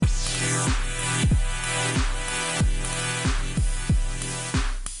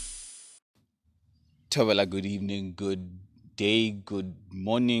Tawala, good evening, good day, good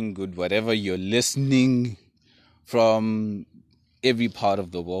morning, good whatever you're listening from every part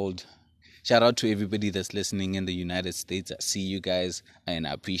of the world. Shout out to everybody that's listening in the United States. I see you guys and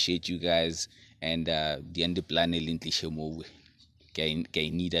I appreciate you guys. And the end plan lintlishemowe. Kay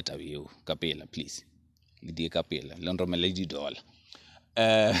need that you capella, please. Lidia capella. Londromelady doll.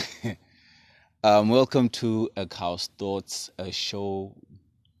 Welcome to A Cow's Thoughts, a show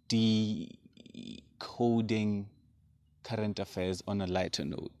decoding current affairs on a lighter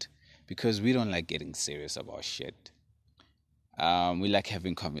note, because we don't like getting serious about shit. We like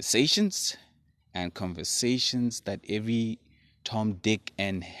having conversations, and conversations that every Tom, Dick,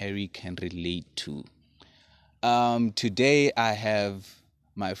 and Harry can relate to. Today I have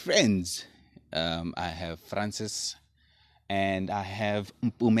my friends. I have Francis and I have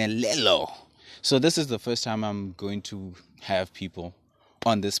Mpumelelo. So this is the first time I'm going to have people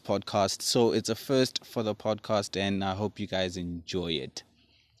on this podcast. So it's a first for the podcast and I hope you guys enjoy it.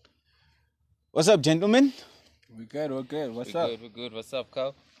 What's up, gentlemen? We're good. What's We're up? good. We're good. What's up,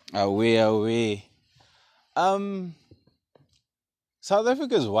 Cal? Away. South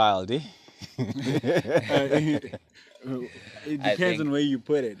Africa's wild, eh? It depends on where you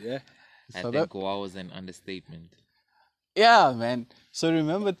put it, yeah? I So think wow was an understatement. Yeah, man. So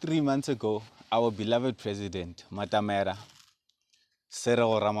remember 3 months ago, our beloved president, Matamera,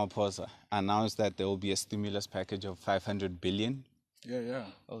 Cyril Ramaphosa, announced that there will be a stimulus package of 500 billion. Yeah.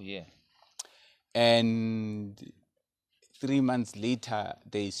 Oh, yeah. And 3 months later,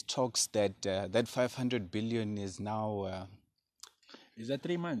 there's talks that that 500 billion is now... Is that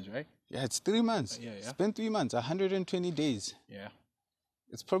 3 months, right? yeah, it's 3 months. Yeah. It's been 3 months, 120 days. Yeah.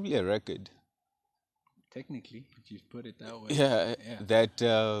 It's probably a record. Technically, if you put it that way. Yeah, Yeah. that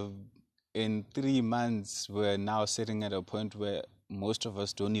in 3 months, we're now sitting at a point where most of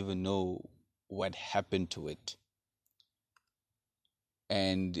us don't even know what happened to it.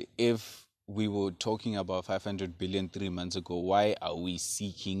 And if we were talking about 500 billion 3 months ago, why are we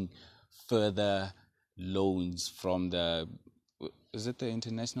seeking further loans from is it the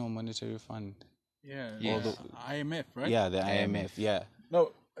International Monetary Fund? Yeah. Yeah. IMF, right? Yeah, the IMF, yeah.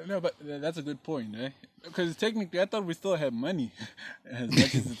 No, but that's a good point, eh? Because technically, I thought we still had money. As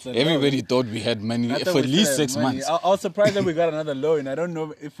much as it's a Everybody loan. thought we had money I thought for at we least still had 6 money. months. I was surprised that we got another loan. I don't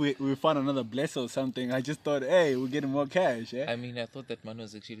know if we found another bless or something. I just thought, hey, we're getting more cash, yeah? I mean, I thought that money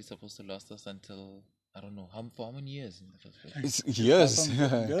was actually supposed to last us until, I don't know, for how many years in the first place? It's years.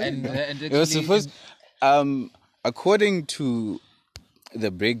 And It was actually, supposed, according to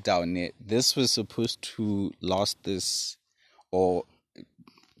the breakdown, this was supposed to last this or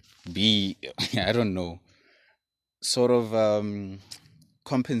be, I don't know, sort of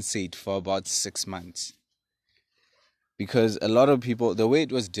compensate for about 6 months. Because a lot of people, the way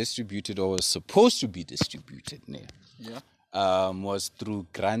it was distributed or was supposed to be distributed, Yeah. was through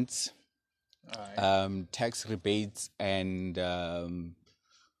grants, Alright. tax rebates, and I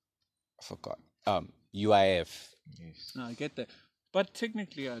forgot, UIF. yes. No, I get that. But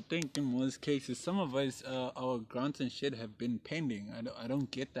technically, I think in most cases, some of us, our grants and shit have been pending. I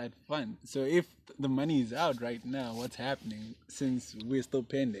don't get that fund. So if the money is out right now, what's happening since we're still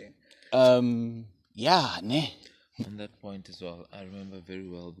pending? Yeah, ne. On that point as well, I remember very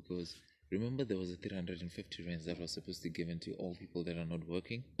well because remember there was a 350 rands that was supposed to be given to all people that are not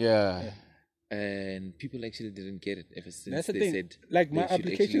working, Yeah. and people actually didn't get it ever since That's the they thing. said Like, my they should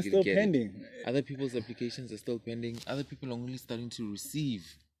application is actually still get it. pending. Other people's applications are still pending. Other people are only starting to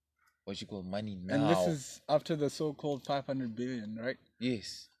receive what you call money now. And this is after the so-called 500 billion, right?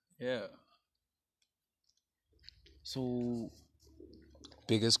 Yes. Yeah. So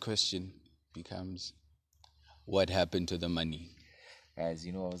Biggest question becomes, what happened to the money? guys,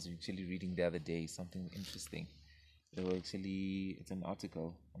 you know, I was actually reading the other day something interesting. It's an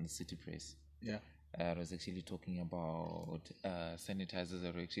article on the City Press. Yeah. It was actually talking about sanitizers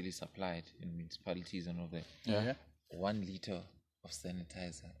that were actually supplied in municipalities and all that. Yeah. 1 liter of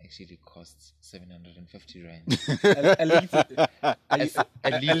sanitizer actually costs 750 rand.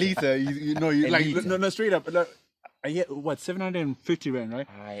 At least, you know, you A like, liter. no, straight up. Like, I get, 750 rand, right?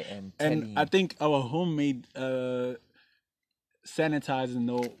 I am telling And I think our homemade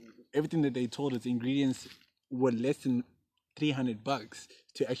sanitizer, everything that they told us, ingredients were less than $300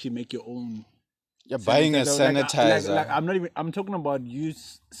 to actually make your own. You're buying a sanitizer. sanitizer. Like, I'm talking about you,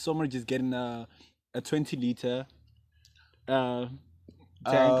 someone just getting a 20 liter tank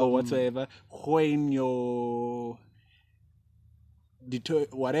or whatsoever, when your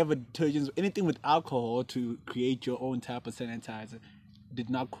whatever detergents, anything with alcohol to create your own type of sanitizer did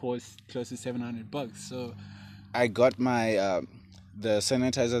not cost close to $700. So I got my the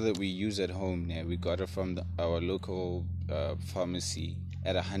sanitizer that we use at home, yeah, we got it from our local pharmacy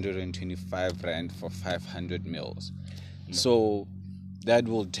at 125 rand for 500 mils. So that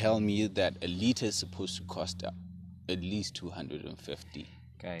will tell me that a liter is supposed to cost at least 250.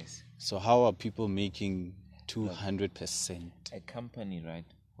 Guys, So how are people making 200%? a company, right,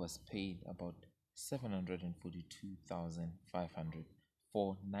 was paid about 742,500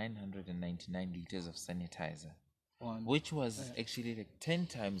 for 999 liters of sanitizer, which was actually like 10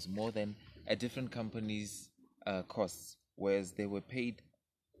 times more than a different company's costs, whereas they were paid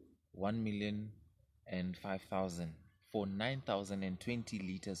 1,005,000 for 9,020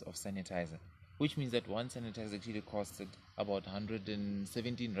 liters of sanitizer, which means that one sanitizer actually costed about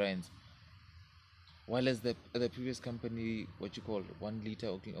 117 rands, while as the previous company, 1 liter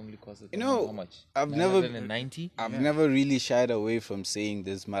only costed how much? I've 990. never really shied away from saying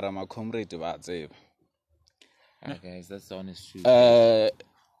this, Marama comrade about it. Guys, that's the honest truth.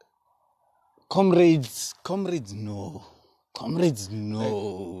 Comrades, no.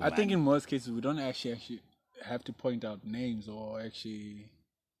 I think in most cases we don't actually have to point out names or actually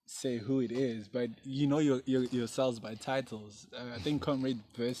say who it is, but you know yourselves by titles. I think Comrade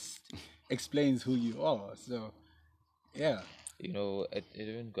best explains who you are. So, yeah. You know, it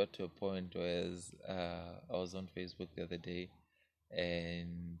even got to a point where I was on Facebook the other day,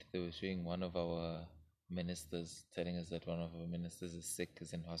 and they were showing one of our ministers, telling us that one of our ministers is sick,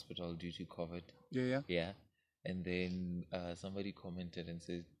 is in hospital due to COVID. Yeah. And then somebody commented and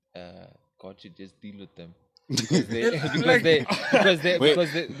said, God should just deal with them. Because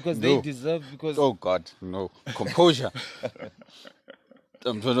they deserve. Because oh God, no composure.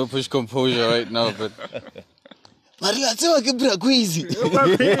 I'm trying to push composure right now, but Maria, crazy.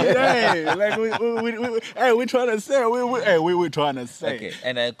 Like we're trying to say. We were trying to say. Okay,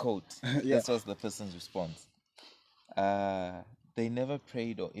 and I quote. This was the person's response. They never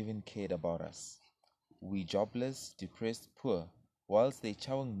prayed or even cared about us. We jobless, depressed, poor. Whilst they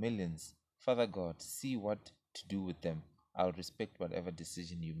chowing millions, Father God, see what to do with them. I'll respect whatever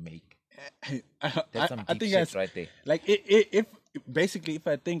decision you make. That's some deep shit right there. Like if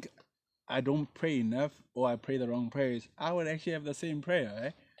I think I don't pray enough or I pray the wrong prayers, I would actually have the same prayer,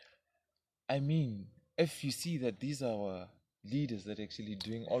 eh? I mean, if you see that these are our leaders that are actually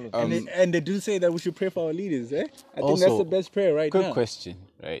doing all of this. And they do say that we should pray for our leaders, eh? I think that's the best prayer right now. Quick question,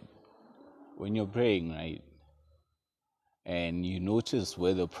 right? When you're praying, right, and you notice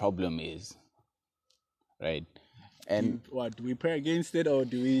where the problem is, right? And do we pray against it or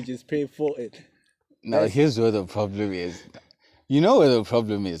do we just pray for it? Now, here's where the problem is. You know where the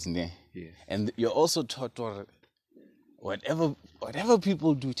problem is, ne? Yes. And you're also taught whatever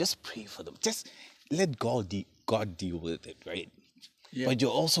people do, just pray for them. Just let God deal with it, right? Yeah. But you're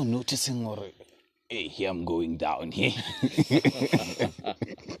also noticing, hey, here I'm going down here.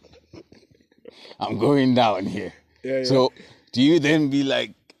 I'm going down here. Yeah. So, do you then be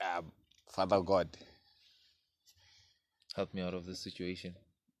like, Father God, help me out of this situation?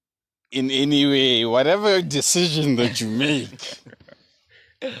 In any way, whatever decision that you make,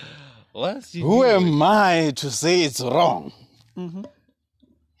 who am I to say it's wrong?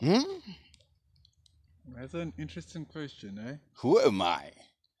 Mm-hmm. That's an interesting question, eh? Who am I?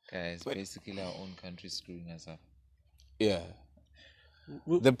 Guys, basically our own country screwing us up. Yeah.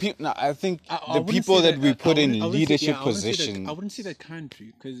 The people. Now, I think the people that we put in leadership positions. I wouldn't say the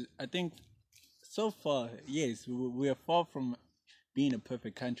country, because I think so far, yes, we are far from being a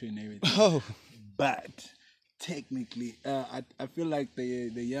perfect country and everything. Oh, but technically, I feel like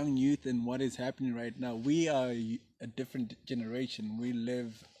the young youth and what is happening right now, we are a different generation. We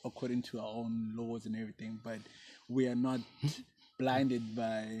live according to our own laws and everything, but we are not blinded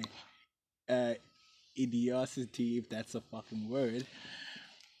by idiocy, if that's a fucking word.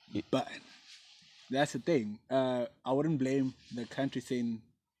 But that's the thing. I wouldn't blame the country saying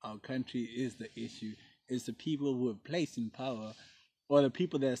our country is the issue. It's the people who are placed in power, or the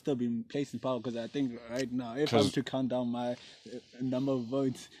people that are still being placed in power. Because I think right now, if I'm to count down my number of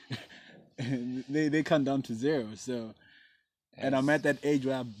votes, they count down to 0. So, and I'm at that age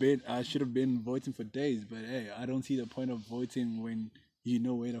where I should have been voting for days. But hey, I don't see the point of voting when you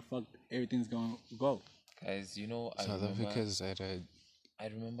know where the fuck everything's gonna go. Guys, you know, South Africa's at I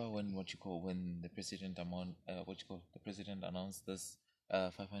remember when the president the president announced this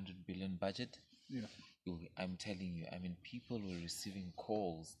 500 billion budget. Yeah. I'm telling you, I mean, people were receiving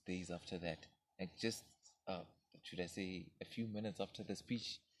calls days after that. Like just should I say a few minutes after the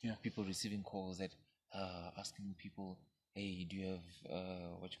speech, people receiving calls that asking people, hey, do you have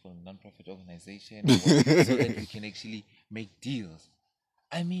non-profit organization so that we can actually make deals?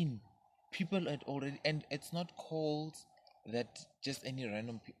 I mean, people had already, and it's not calls that just any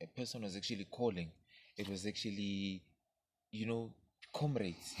random person was actually calling. It was actually,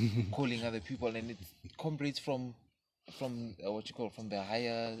 comrades calling other people, and it's comrades from from the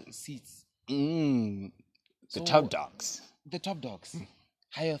higher seats, The So- top dogs. the top dogs,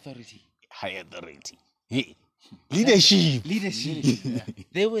 high authority. High authority. Hey. Leadership.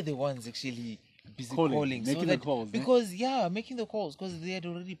 They were the ones actually busy calling, making the calls, eh? because making the calls, because they had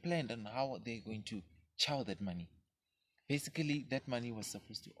already planned on how they're going to chow that money. Basically, that money was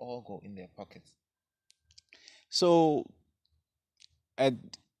supposed to all go in their pockets. So, at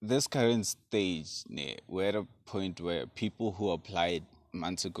this current stage, we're at a point where people who applied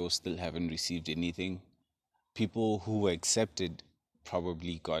months ago still haven't received anything. People who were accepted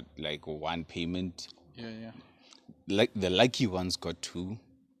probably got like one payment. Yeah. Like the lucky ones got two.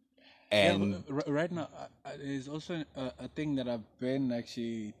 And Yeah, but right now, there's also a thing that I've been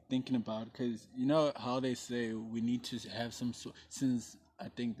actually thinking about, because you know how they say we need to have some sort, since I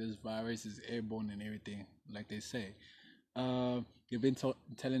think this virus is airborne and everything, like they say, they've been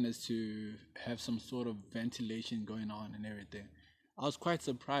telling us to have some sort of ventilation going on and everything. I was quite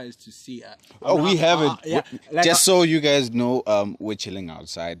surprised to see. we have it. Yeah, like, Just so you guys know, we're chilling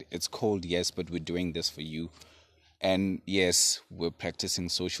outside. It's cold, yes, but we're doing this for you. And yes, we're practicing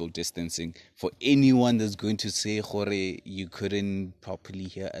social distancing. For anyone that's going to say, Jore, you couldn't properly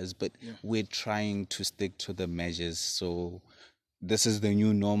hear us, but we're trying to stick to the measures. So this is the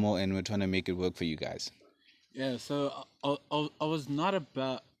new normal, and we're trying to make it work for you guys. Yeah, so I was not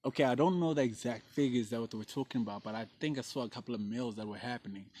about. Okay, I don't know the exact figures that we're talking about, but I think I saw a couple of meals that were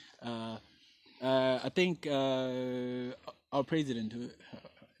happening. I think our president,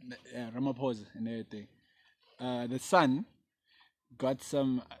 Ramaphosa, and everything, the son got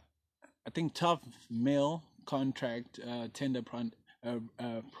some, I think, tough mail contract tender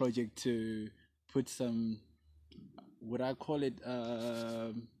project to put some. Would I call it?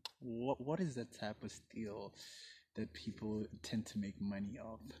 What is that type of steel that people tend to make money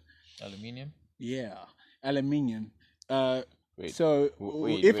off? Aluminium. Yeah, aluminium. Wait, So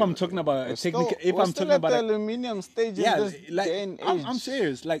wait, if wait, I'm talking about a We're technical, still- if we're I'm still talking at about the a, aluminium stage in yeah, this like day and I'm age.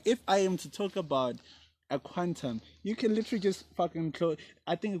 serious. Like if I am to talk about a quantum, you can literally just fucking close.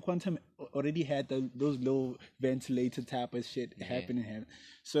 I think a quantum already had those low ventilator type of shit happening here.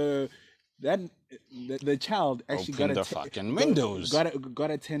 So that the child actually Open got the a fucking windows.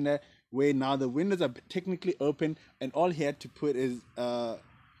 got a tender where now the windows are technically open, and all he had to put is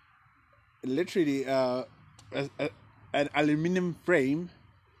literally an aluminum frame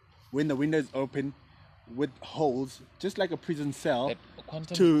when the window is open with holes, just like a prison cell, That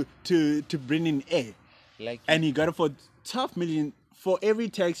quantum- to bring in air. Like And he got it for 12 million for every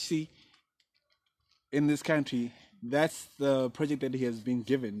taxi in this country. That's the project that he has been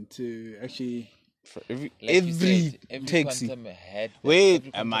given to actually. For every like you said, every taxi. quantum had that- Wait,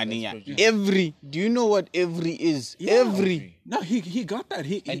 every quantum has Amania. produced. Every. Do you know what every is? Yeah. Every. No, he got that.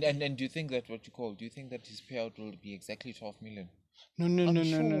 And do you think that do you think that his payout will be exactly 12 million? No.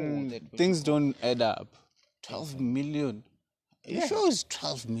 sure that what Things you call- don't add up. 12 million. You sure it's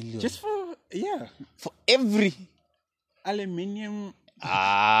 12 million? just for for every. aluminium.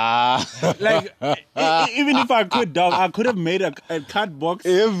 Ah. Like even if I could, dog, I could have made a card box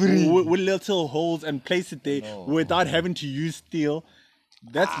with little holes and place it there without having to use steel.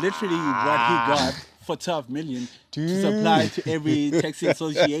 That's literally what he got for 12 million to supply to every taxi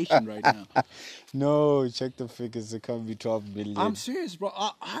association right now. No, check the figures. It can't be 12 million. I'm serious, bro.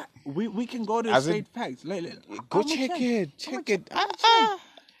 We can go to As straight in- facts. Go I'ma check it. Check it.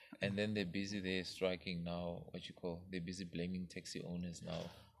 And then they're busy there striking now. They're busy blaming taxi owners now.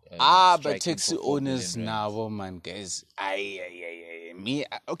 But striking taxi for 4 owners billion now, rands. oh man, guys.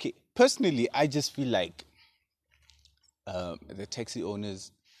 Okay. Personally, I just feel like the taxi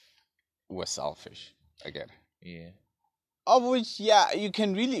owners were selfish. Again, Yeah. of which, you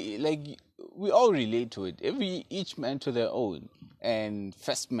can really we all relate to it. Each man to their own. And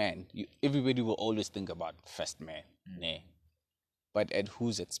first man, everybody will always think about first man, nah. But at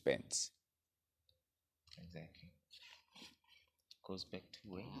whose expense? Exactly. Goes back to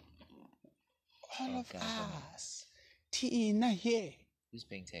where? All of government. us. Tina here. Who's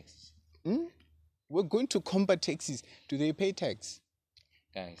paying taxes? We're going to combat taxis. Do they pay tax?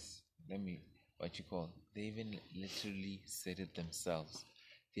 Guys, they even literally said it themselves.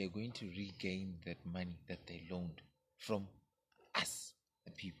 They are going to regain that money that they loaned from us,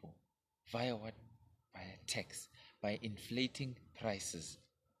 the people. Via what? Via tax. By inflating prices.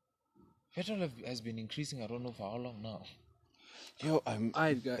 Petrol has been increasing, I don't know for how long now. Yo, I'm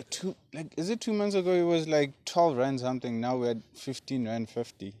I got is it 2 months ago? It was like 12 rand something. Now we're at 15 rand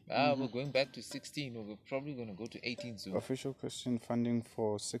 50. We're going back to 16. We're probably going to go to 18 soon. Official question: funding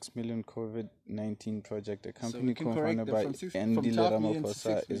for 6 million COVID-19 project. A company we can correct co-founded that by from 6 Andy from 12 million to Ramaphosa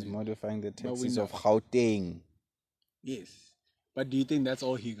 6 is million. modifying the But we taxis know. of Gauteng. yes, but do you think that's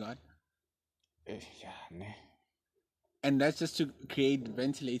all he got? Yeah, nah. And that's just to create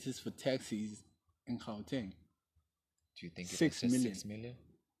ventilators for taxis in Gauteng. Do you think it 6 was just million. 6 million?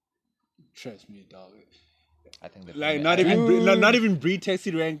 Trust me, dog. I think that Like not even Breed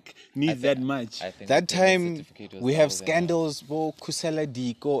Taxi rank needs that much. I think That the payment time certificate was we have double the amount. scandals. Bo Kusela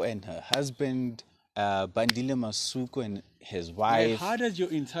Diko and her husband, Bandile Masuko and his Like, wife. how does your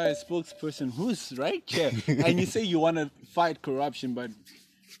entire spokesperson, who's right here, and you say you want to fight corruption, but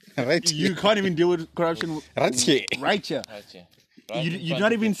Right you here. can't even deal with corruption Right here. right here. Right, yeah. Right You in you front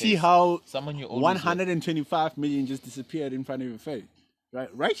not of your even see face. how Someone you always with. 125 million just disappeared in front of your face,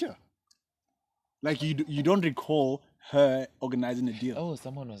 right here. Like you don't recall her organizing a deal. Oh,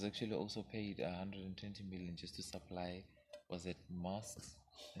 someone was actually also paid 120 million just to supply, was it masks?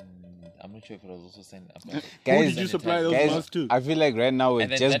 And I'm not sure if it was also sent. Who did you supply those Guys, masks to? I feel like right now we're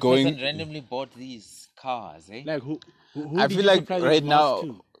And then just that going. person randomly bought these cars, eh? Like who I did feel you like supply those right masks now,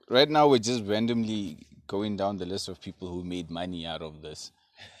 to? right now we're just randomly going down the list of people who made money out of this.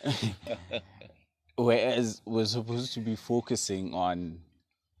 Whereas we're supposed to be focusing on,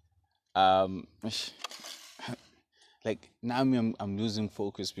 like now I'm losing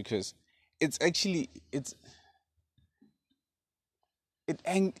focus because it's actually it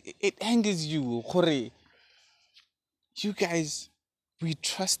angers you, Jorge. You guys, we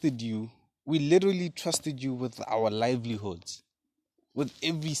trusted you. We literally trusted you with our livelihoods, with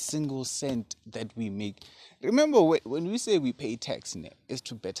every single cent that we make. Remember, when we say we pay tax, it's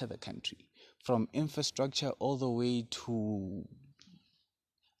to better the country, from infrastructure all the way to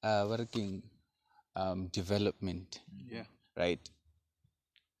development. Yeah. Right?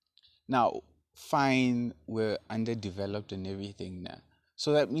 Now, fine, we're underdeveloped and everything now.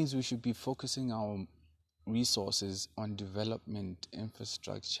 So that means we should be focusing our resources on development,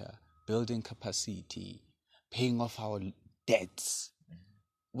 infrastructure, building capacity, paying off our debts,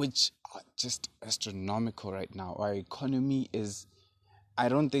 which are just astronomical right now. Our economy is, I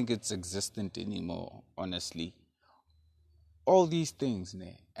don't think it's existent anymore, honestly. All these things,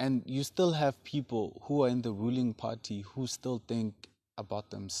 and you still have people who are in the ruling party who still think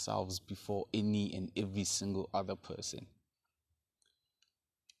about themselves before any and every single other person.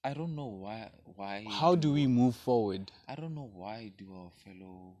 I don't know why. How do we move forward? I don't know why do our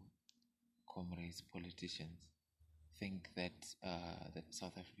fellow comrades, politicians, think that that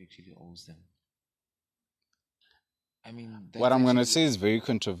South Africa actually owes them. I mean, What I'm gonna say is very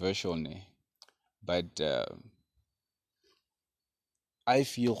controversial, but I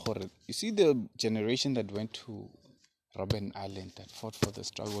feel you see the generation that went to Robben Island, that fought for the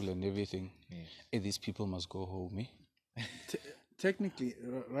struggle and everything. These people must go home, Technically,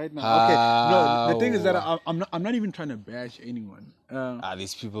 right now. Okay. No, the thing is that I'm not even trying to bash anyone.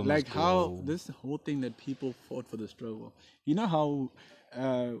 These people Like must go how home. this whole thing that people fought for the struggle. You know how,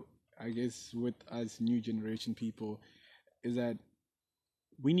 I guess with us new generation people, is that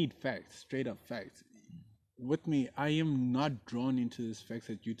we need facts, straight up facts. With me, I am not drawn into this facts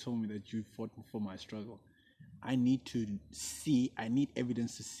that you told me that you fought for my struggle. I need to see. I need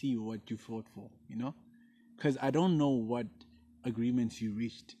evidence to see what you fought for. Because I don't know what agreements you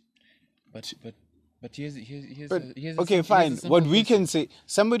reached. But here's Okay, here's fine. a simple What we question. can say,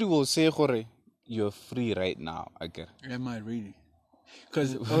 somebody will say, Jorge, you're free right now. Okay. Am I really?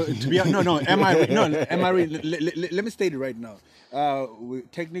 Because to be honest, no. Am I? No. Am I really? Let me state it right now. We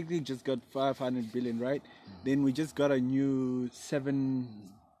technically just got 500 billion, right? Then we just got a new 70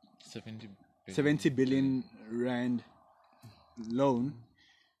 billion rand loan.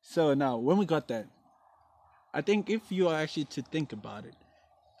 So now, when we got that, I think if you are actually to think about it,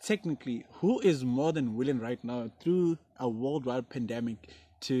 technically, who is more than willing right now through a worldwide pandemic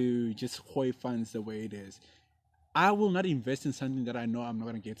to just hoy funds the way it is? I will not invest in something that I know I'm not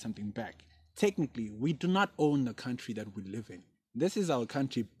going to get something back. Technically, we do not own the country that we live in. This is our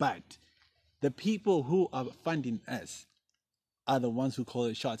country, but the people who are funding us are the ones who call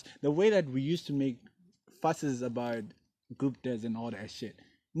the shots. The way that we used to make fusses about Guptas and all that shit.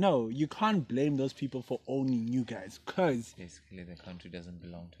 No, you can't blame those people for owning you guys, because Basically, the country doesn't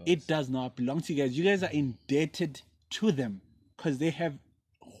belong to us. it does not belong to you guys. You guys are indebted to them because they have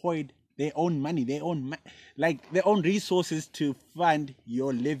hoid their own money, their own their own resources to fund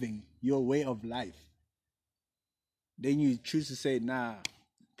your living, your way of life. Then you choose to say, nah,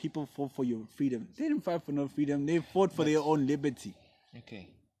 people fought for your freedom. They didn't fight for no freedom. They fought for their own liberty. Okay.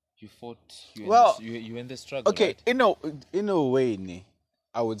 You fought. You in the struggle. Okay, Right? in a way, ne,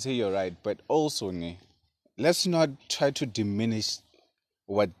 I would say you're right, but also, ne, let's not try to diminish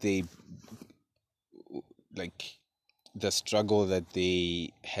what they like, the struggle that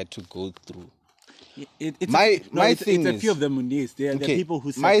they had to go through. It's thing a few is- of them. Yes, there are people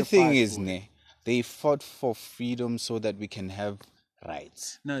who. My thing sacrificed is, for it. ne, they fought for freedom so that we can have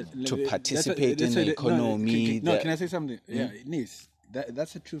rights No, to participate in the economy. No, that- can I say something? Yeah, Nis,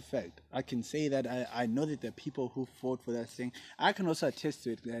 that's a true fact. I can say that I know that there are people who fought for that thing. I can also attest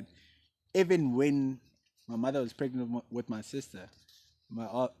to it that even when my mother was pregnant with my sister,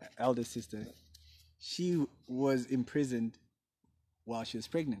 my elder sister, she was imprisoned while she was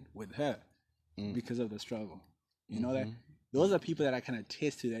pregnant with her because of the struggle. You know that? Those are people that I can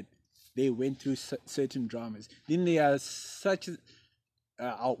attest to that they went through certain dramas. Then they are such,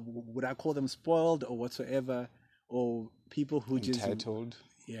 would I call them spoiled or whatsoever, or people who entitled.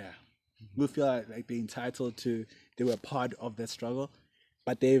 who feel like they're entitled to, they were part of the struggle,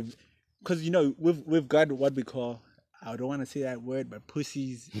 but they've, because we've got what we call, I don't want to say that word, but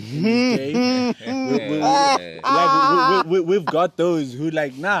pussies in this game. We've got those who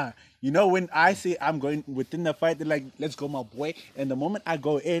like, nah, when I say I'm going within the fight, they're like, let's go, my boy. And the moment I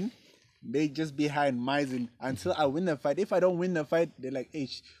go in, they just behind Maizen until I win the fight. If I don't win the fight, they're like, hey,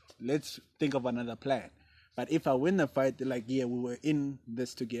 let's think of another plan. But if I win the fight, they're like, yeah, we were in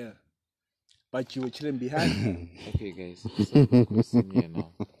this together. But you were chilling behind. Okay, guys. So question here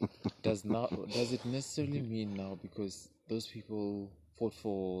now. Does it necessarily mean now, because those people fought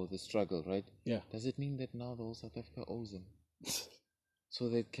for the struggle, right? Yeah. Does it mean that now the whole South Africa owes them, so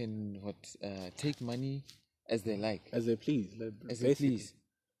they can take money as they like, As they please. as they please?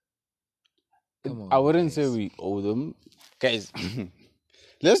 Come on. I wouldn't guys. say we owe them. Guys,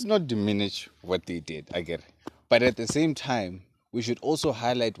 let's not diminish what they did. I get it. But at the same time, we should also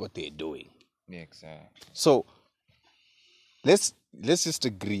highlight what they're doing. Yeah, exactly. So let's just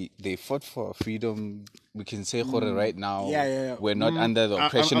agree they fought for freedom. We can say right now. Yeah. We're not under the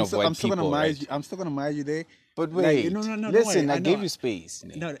oppression of white people. Right? I'm still gonna mind you there. But wait, no, listen, don't worry. I gave you space.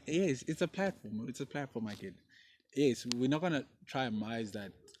 Ne? No, yes, it's a platform. It's a platform, I get. Yes, we're not gonna try and mize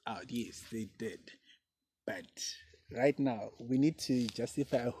that out. Yes, they did, but right now we need to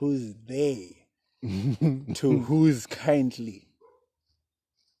justify who's they to who's kindly.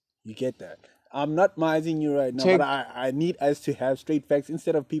 You get that? I'm not mizing you right now, Check. but I need us to have straight facts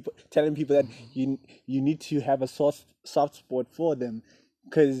instead of people telling people that you need to have a soft spot for them,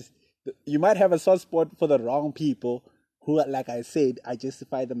 because you might have a soft spot for the wrong people who, like I said, I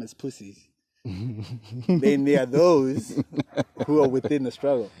justify them as pussies. Then there are those who are within the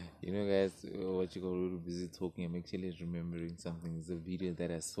struggle. You know, guys, what you got really busy talking, I'm actually remembering something. It's a video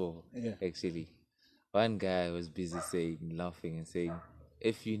that I saw. Yeah. Actually, one guy was busy laughing and saying,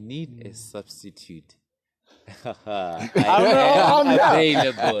 if you need a substitute, I am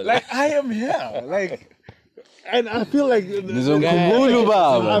available. Like, I am here. Like, and I feel like Nizongkhululu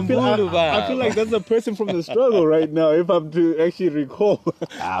baba. I feel like that's a person from the struggle right now, if I'm to actually recall.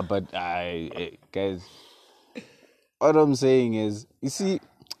 But guys, what I'm saying is, you see,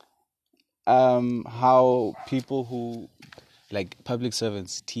 how people who, like public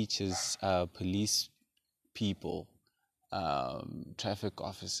servants, teachers, police people, traffic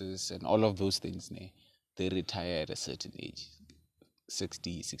officers, and all of those things, they retire at a certain age,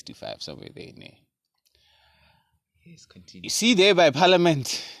 60, 65, somewhere there. Yes, continue. You see there by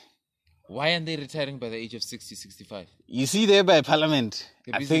parliament. Why aren't they retiring by the age of 60, 65? You see there by parliament.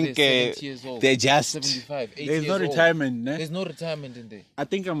 They're I busy, think they're 70 years old. they're just 75, 80 There's no years old. retirement, ne? There's no retirement in there. I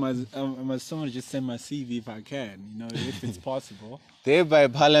think I must someone just send my CV if I can, if it's possible. there by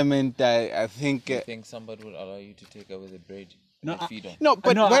parliament. I think. I think somebody will allow you to take over the bread No, and feed on. No,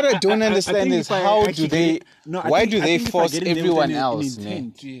 but what I don't understand think is if I how do actually they? get it- no, I why think- do I they think if I force get it, there was everyone an else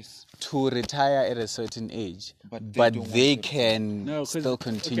intent. Yes. to retire at a certain age, But but they don't they want to can No, 'cause- still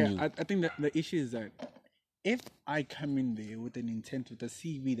continue? Okay, I think that the issue is that if I come in there with an intent, with a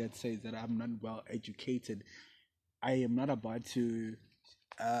CV that says that I'm not well educated, I am not about to.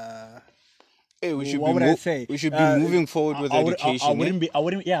 Hey, we should What be would I say? We should be moving forward with education. I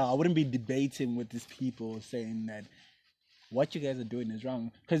wouldn't be debating with these people saying that what you guys are doing is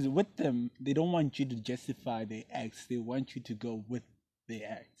wrong. Because with them, they don't want you to justify their acts. They want you to go with their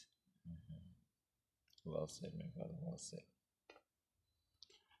acts. Well said, my brother. Well said.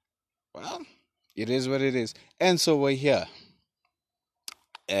 Well, it is what it is, and so we're here.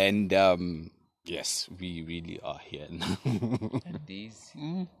 And yes, we really are here now. And these,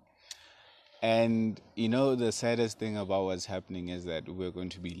 And you know, the saddest thing about what's happening is that we're going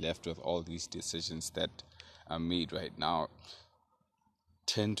to be left with all these decisions that are made right now,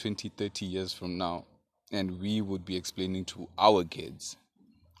 10, 20, 30 years from now. And we would be explaining to our kids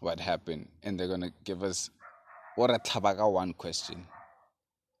what happened. And they're going to give us what a tabaka one question.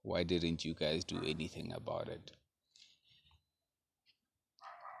 Why didn't you guys do anything about it?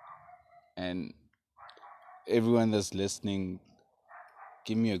 And everyone that's listening,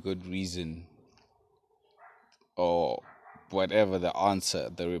 give me a good reason or whatever the answer,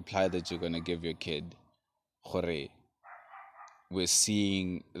 the reply that you're going to give your kid. Hore, we're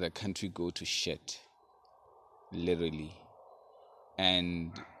seeing the country go to shit, literally.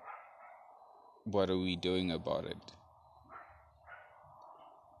 And what are we doing about it?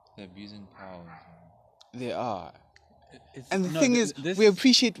 They're abusing power. They are. It's, And the no, thing th- is, this we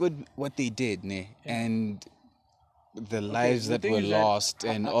appreciate what they did, ne? And the lives the that thing were is that lost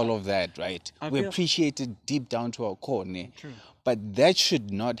and all of that, right? I We feel- appreciate it deep down to our core, ne? True. But that should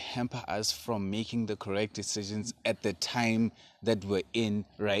not hamper us from making the correct decisions at the time that we're in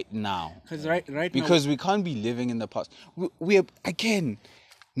right now. Because right now, Because we can't be living in the past. We're, again,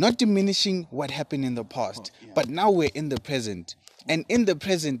 not diminishing what happened in the past, but now we're in the present. And in the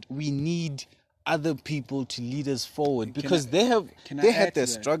present, we need other people to lead us forward because they can I had add their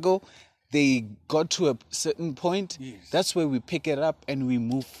to that? struggle. They got to a certain point. Yes. That's where we pick it up and we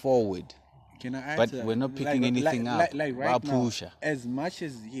move forward. Can I add But to that? we're not picking anything up. Like right now, Wapusha. as much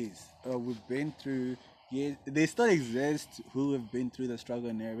as we've been through. Yes, they still exist who have been through the struggle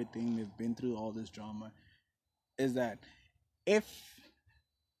and everything. They've been through all this drama. Is that if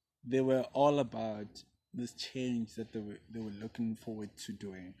they were all about this change that they were looking forward to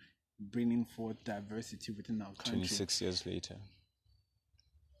doing, bringing forth diversity within our country. 26 years later.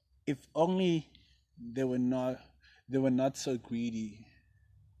 If only they were not so greedy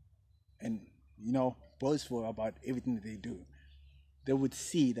and boastful about everything that they do, they would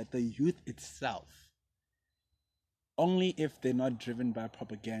see that the youth itself, only if they're not driven by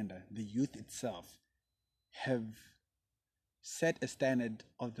propaganda, the youth itself have set a standard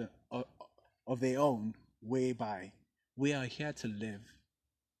of their own, whereby we are here to live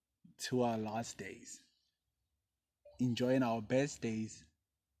to our last days, enjoying our best days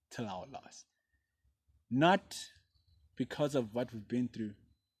till our last. Not because of what we've been through.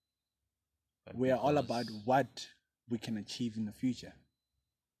 But We are all because- about what we can achieve in the future.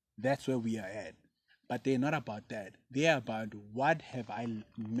 That's where we are at. But they're not about that. They're about what have I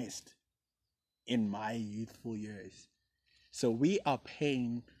missed in my youthful years. So we are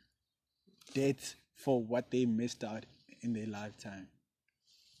paying debt for what they missed out in their lifetime.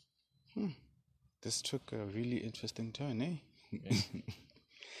 This took a really interesting turn, eh?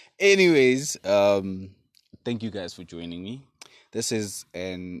 Anyways, thank you guys for joining me. This has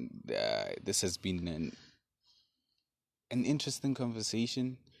been an interesting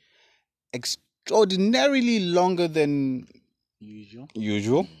conversation, extraordinarily longer than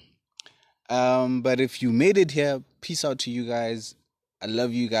usual. But if you made it here, peace out to you guys. I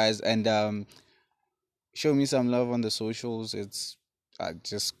love you guys, and show me some love on the socials. It's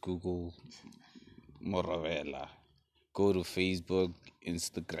just Google Moravela. Go to Facebook,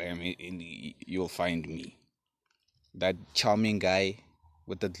 Instagram, and you'll find me. That charming guy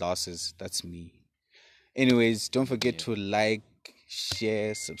with the glasses, that's me. Anyways, don't forget to like,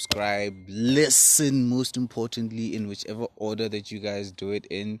 share, subscribe, listen, most importantly, in whichever order that you guys do it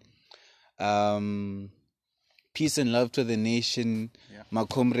in. Peace and love to the nation. Yeah. My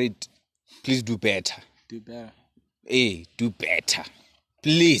comrade, please do better. Do better. Hey, do better.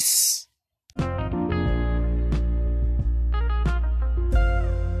 Please.